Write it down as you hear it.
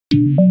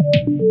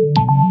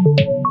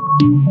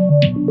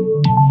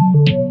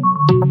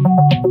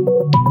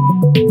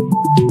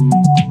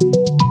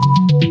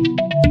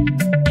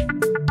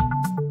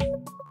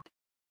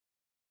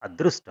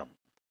అదృష్టం.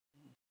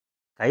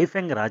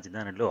 కైఫెంగ్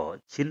రాజధానిలో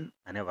చిన్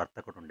అనే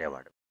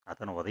వర్తకుడుండేవాడు.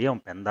 అతను ఉదయం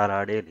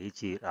పెందాలాడే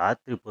లేచి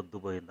రాత్రి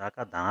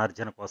పొద్దుపోయేదాకా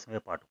ధనార్జన కోసమే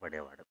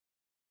పాటుపడేవాడు.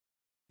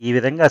 ఈ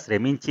విధంగా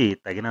శ్రమించి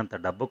తగినంత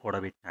డబ్బు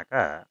కూడబెట్టినాక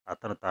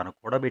అతను తాను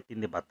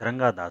కూడబెట్టింది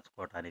భద్రంగా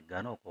దాచుకోవటానికి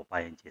గాను ఒక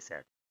ఉపాయం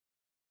చేశాడు.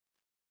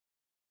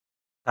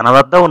 తన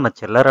వద్ద ఉన్న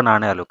చిల్లర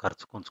నాణేలు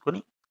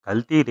ఖర్చుకుంచుకుని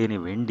కల్తీ లేని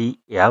వెండి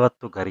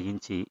యావత్తు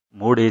కరిగించి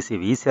మూడేసి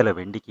వీసెల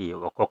వెండికి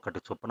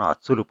ఒక్కొక్కటి చొప్పున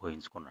అచ్చులు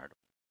పోయించుకున్నాడు.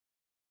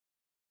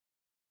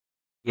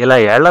 ఇలా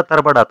ఏళ్ల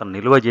తరబడి అతను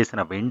నిల్వ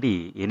చేసిన వెండి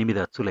 8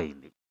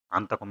 అచ్చులయింది.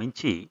 అంతకు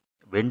మించి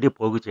వెండి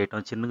పోగు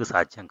చేయటం చిన్నుకు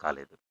సాధ్యం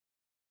కాలేదు.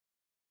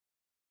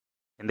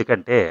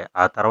 ఎందుకంటే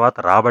ఆ తర్వాత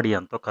రాబడి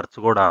ఎంతో ఖర్చు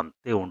కూడా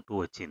అంతే ఉంటూ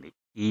వచ్చింది.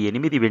 ఈ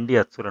 8 వెండి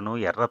అచ్చులను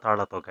ఎర్ర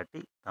తాళ్లతో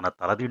కట్టి తన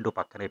తలదిండు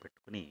పక్కనే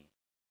పెట్టుకుని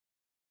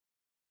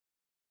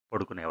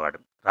పడుకునేవాడు.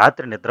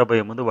 రాత్రి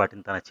నిద్రపోయే ముందు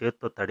వాటిని తన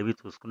చేత్తో తడివి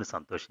చూసుకుని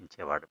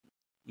సంతోషించేవాడు.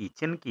 ఈ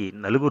చిన్‌కి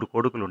నలుగురు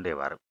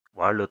కొడుకులుండేవారు.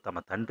 వాళ్ళు తమ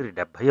తండ్రి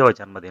 70వ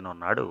జన్మదినం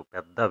నాడు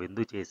పెద్ద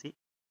విందు చేసి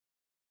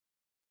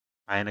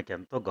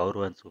ఆయనకెంతో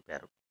గౌరవం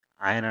చూపారు.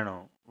 ఆయనను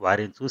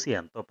వారిని చూసి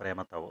ఎంతో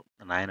ప్రేమతో,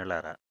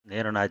 నాయనలారా,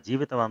 నేను నా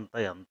జీవితం అంతా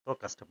ఎంతో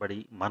కష్టపడి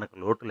మనకు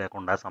లోటు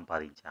లేకుండా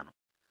సంపాదించాను.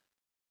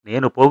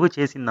 నేను పోగు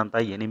చేసిందంతా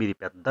 8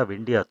 పెద్ద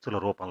వెండి అచ్చుల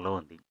రూపంలో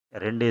ఉంది.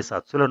 2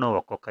 అచ్చులను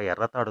ఒక్కొక్క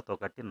ఎర్రతాడుతో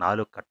కట్టి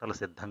 4 కట్టలు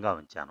సిద్ధంగా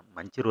ఉంచాను.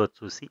 మంచి రోజు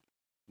చూసి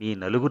మీ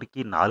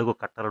నలుగురికి 4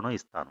 కట్టలను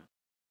ఇస్తాను.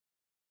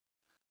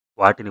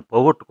 వాటిని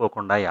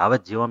పోగొట్టుకోకుండా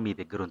యావజ్జీవం మీ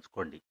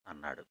దగ్గరుంచుకోండి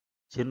అన్నాడు.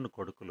 చిన్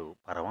కొడుకులు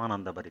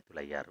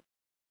పరమానందభరితులయ్యారు.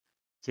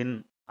 చిన్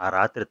ఆ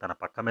రాత్రి తన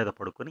పక్క మీద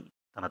పడుకుని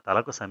తన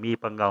తలకు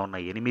సమీపంగా ఉన్న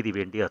 8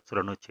 వెండి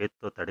అచ్చులను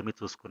చేత్తో తడిమి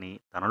చూసుకుని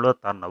తనలో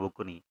తాను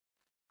నవ్వుకుని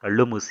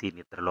కళ్ళు మూసి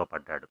నిద్రలో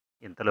పడ్డాడు.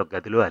 ఇంతలో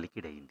గదిలో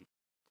అలికిడయింది.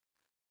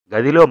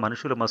 గదిలో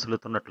మనుషులు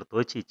మసులుతున్నట్లు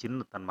తోచి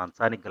చిన్ను తన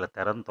మంచానికి గల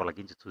తెరను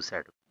తొలగించి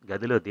చూశాడు.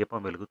 గదిలో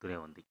దీపం వెలుగుతూనే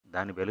ఉంది.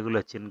 దాని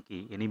వెలుగులో చిన్కి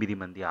 8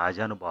 మంది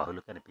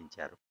ఆజానుబాహులు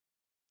కనిపించారు.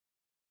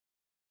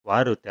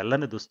 వారు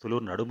తెల్లని దుస్తులు,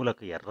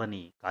 నడుములకు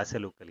ఎర్రని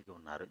కాశెలు కలిగి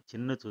ఉన్నారు.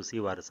 చిన్ను చూసి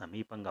వారు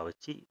సమీపంగా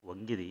వచ్చి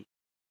వంగిది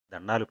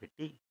దండాలు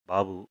పెట్టి,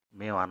 బాబు,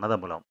 మేము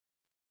అన్నదమ్ములం.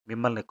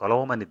 మిమ్మల్ని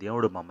కొలవమని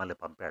దేవుడు మమ్మల్ని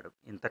పంపాడు.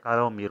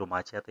 ఇంతకాలం మీరు మా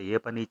చేత ఏ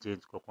పని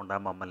చేయించుకోకుండా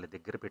మమ్మల్ని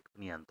దగ్గర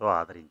పెట్టుకుని ఎంతో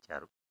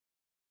ఆదరించారు.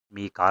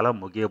 మీ కాలం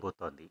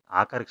ముగియబోతోంది.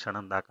 ఆఖరి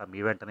క్షణం దాకా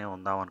మీ వెంటనే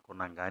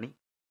ఉందామనుకున్నాం గాని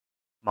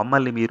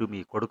మమ్మల్ని మీరు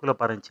మీ కొడుకుల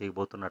పరం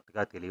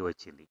చేయబోతున్నట్టుగా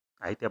తెలియవచ్చింది.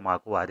 అయితే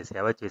మాకు వారి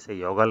సేవ చేసే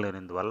యోగాలు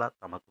లేనందువల్ల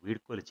తమకు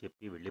వీడ్కోలు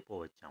చెప్పి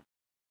వెళ్ళిపోవచ్చాం.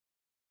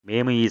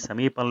 మేము ఈ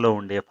సమీపంలో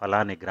ఉండే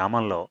ఫలాని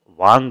గ్రామంలో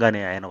వాంగ్ అనే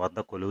ఆయన వద్ద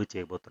కొలువు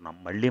చేయబోతున్నాం.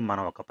 మళ్ళీ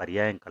మనం ఒక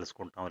పర్యాయం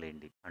కలుసుకుంటాం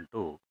లేండి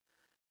అంటూ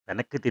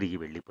వెనక్కి తిరిగి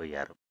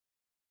వెళ్ళిపోయారు.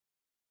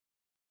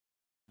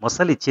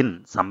 ముసలి చిన్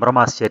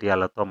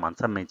సంభ్రమాశ్చర్యాలతో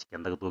మంచం మించి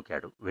కిందకు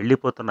దూకాడు.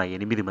 వెళ్ళిపోతున్న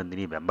 8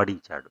 మందిని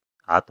వెంబడించాడు.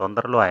 ఆ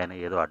తొందరలో ఆయన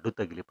ఏదో అడ్డు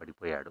తగిలి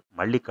పడిపోయాడు.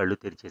 మళ్ళీ కళ్ళు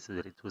తెరిచేసి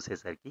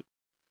చూసేసరికి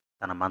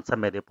తన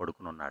మంచం మీదే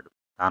పడుకునున్నాడు.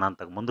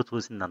 తానంతకు ముందు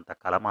చూసిందంత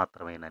కల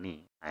మాత్రమేనని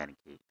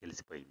ఆయనకి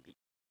తెలిసిపోయింది.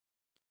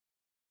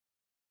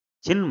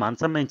 చిన్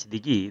మంచం మించి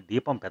దిగి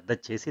దీపం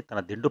పెద్దది చేసి తన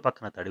దిండు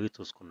పక్కన తడివి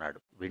చూసుకున్నాడు.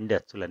 వెండి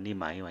అచ్చులన్నీ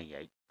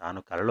మాయమయ్యాయి. తాను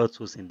కలలో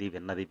చూసింది,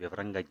 విన్నది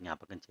వివరంగా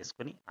జ్ఞాపకం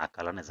చేసుకుని ఆ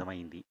కల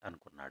నిజమైంది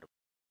అనుకున్నాడు.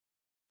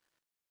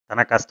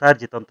 తన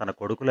కష్టార్జితం తన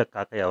కొడుకులకు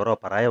కాక ఎవరో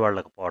పరాయి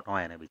వాళ్లకు పోవటం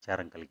ఆయన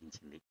విచారం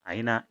కలిగించింది.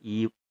 అయినా ఈ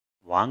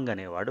వాంగ్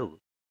అనేవాడు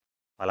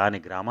ఫలాని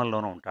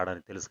గ్రామంలోనూ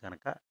ఉంటాడని తెలుసు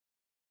కనుక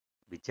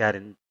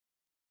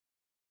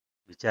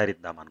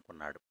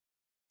విచారిద్దామనుకున్నాడు.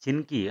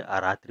 చిన్కి ఆ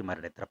రాత్రి మరి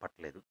నిద్ర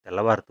పట్టలేదు.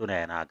 తెల్లవారుతూనే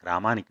ఆయన ఆ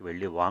గ్రామానికి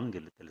వెళ్ళి వాంగ్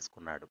ఇల్లు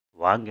తెలుసుకున్నాడు.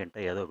 వాంగ్ ఇంట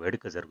ఏదో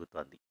వేడుక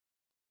జరుగుతోంది.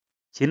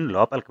 చిన్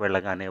లోపలికి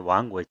వెళ్ళగానే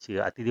వాంగ్ వచ్చి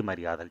అతిథి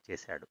మర్యాదలు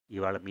చేశాడు.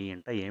 ఇవాళ మీ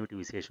ఇంట ఏమిటి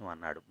విశేషం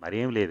అన్నాడు.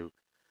 మరేం లేదు,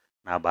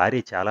 నా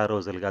భార్య చాలా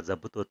రోజులుగా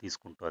జబ్బుతో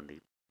తీసుకుంటోంది.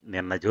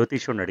 నిన్న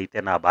జ్యోతిష్యుడిని అడిగితే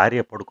నా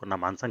భార్య పడుకున్న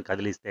మంచం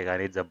కదిలిస్తే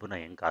గానీ జబ్బు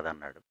నయం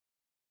కాదన్నాడు.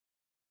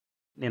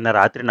 నిన్న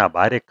రాత్రి నా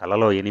భార్య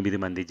కలలో 8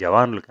 మంది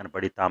జవాన్లు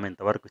కనపడి తాము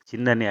ఇంతవరకు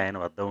చిన్నని ఆయన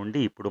వద్ద ఉండి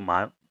ఇప్పుడు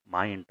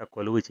మా ఇంట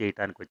కొలువు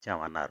చేయటానికి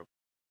వచ్చామన్నారు.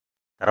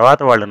 తర్వాత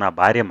వాళ్ళు నా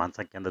భార్య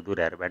మంచం కింద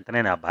దూరారు. వెంటనే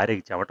నా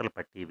భార్యకి చెమటలు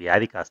పట్టి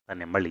వ్యాధి కాస్త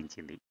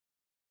నిమ్మళించింది.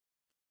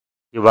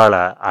 ఇవాళ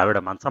ఆవిడ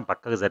మంచం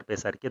పక్కకు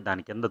జరిపేసరికి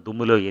దాని కింద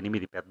దుమ్ములో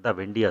 8 పెద్ద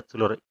వెండి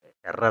అచ్చులు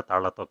ఎర్ర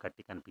తాళ్లతో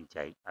కట్టి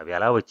కనిపించాయి. అవి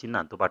ఎలా వచ్చింది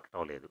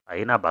అంతుపట్టడం లేదు.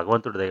 అయినా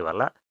భగవంతుడి దయ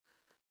వల్ల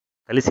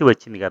కలిసి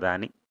వచ్చింది కదా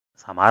అని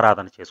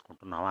సమారాధన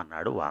చేసుకుంటున్నాం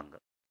అన్నాడు వాంగ్.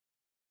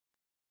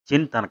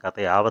 చిన్ తన కథ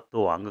యావత్తూ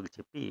వాంగ్కు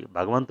చెప్పి,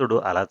 భగవంతుడు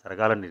అలా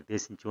జరగాలని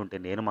నిర్దేశించి ఉంటే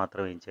నేను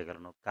మాత్రం ఏం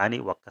చేయగలను, కానీ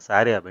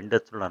ఒక్కసారి ఆ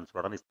వెండచ్చులు నన్ను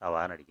చూడనిస్తావా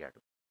అని అడిగాడు.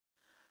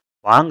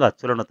 వాంగ్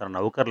అచ్చులను తన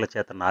నౌకర్ల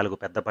చేత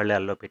 4 పెద్ద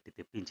పళ్ళెల్లో పెట్టి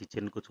తెప్పించి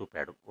చిన్కు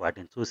చూపాడు.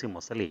 వాటిని చూసి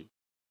ముసలి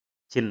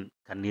చిన్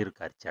కన్నీరు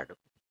కార్చాడు.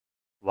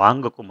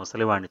 వాంగ్కు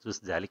ముసలివాణ్ణి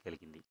చూసి జాలి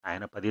కలిగింది.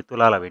 ఆయన 10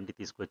 తులాల వెండి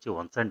తీసుకొచ్చి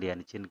ఉంచండి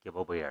అని చిన్కి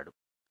ఇవ్వబోయాడు.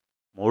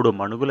 3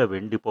 మణుగుల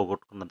వెండి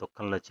పోగొట్టుకున్న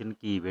దుఃఖంలో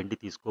చిన్కి ఈ వెండి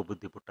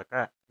తీసుకోబుద్ధి పుట్టక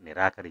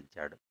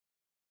నిరాకరించాడు.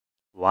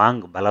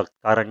 వాంగ్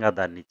బలాత్కారంగా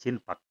దాన్ని చిన్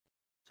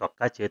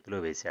చొక్కా చేతిలో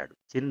వేశాడు.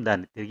 చిన్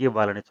దాన్ని తిరిగి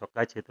ఇవ్వాలని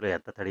చొక్కా చేతిలో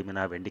ఎంత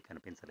తడిమినా వెండి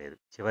కనిపించలేదు.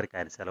 చివరికి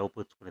ఆయన సెలవు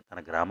పుచ్చుకుని తన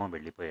గ్రామం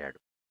వెళ్ళిపోయాడు.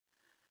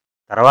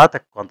 తర్వాత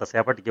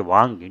కొంతసేపటికి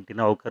వాంగ్ ఇంటి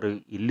నౌకరు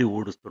ఇల్లు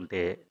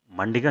ఊడుస్తుంటే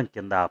మండిగం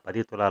కింద ఆ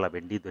 10 తులాల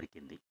వెండి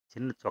దొరికింది.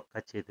 చిన్న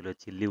చొక్కా చేతిలో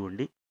చిల్లి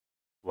ఉండి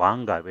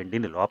వాంగ్ ఆ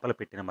వెండిని లోపల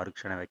పెట్టిన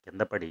మరుక్షణమే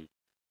కింద పడి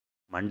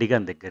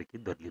మండిగం దగ్గరికి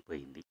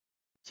దొర్లిపోయింది.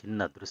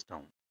 చిన్న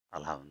అదృష్టం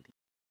అలా ఉంది.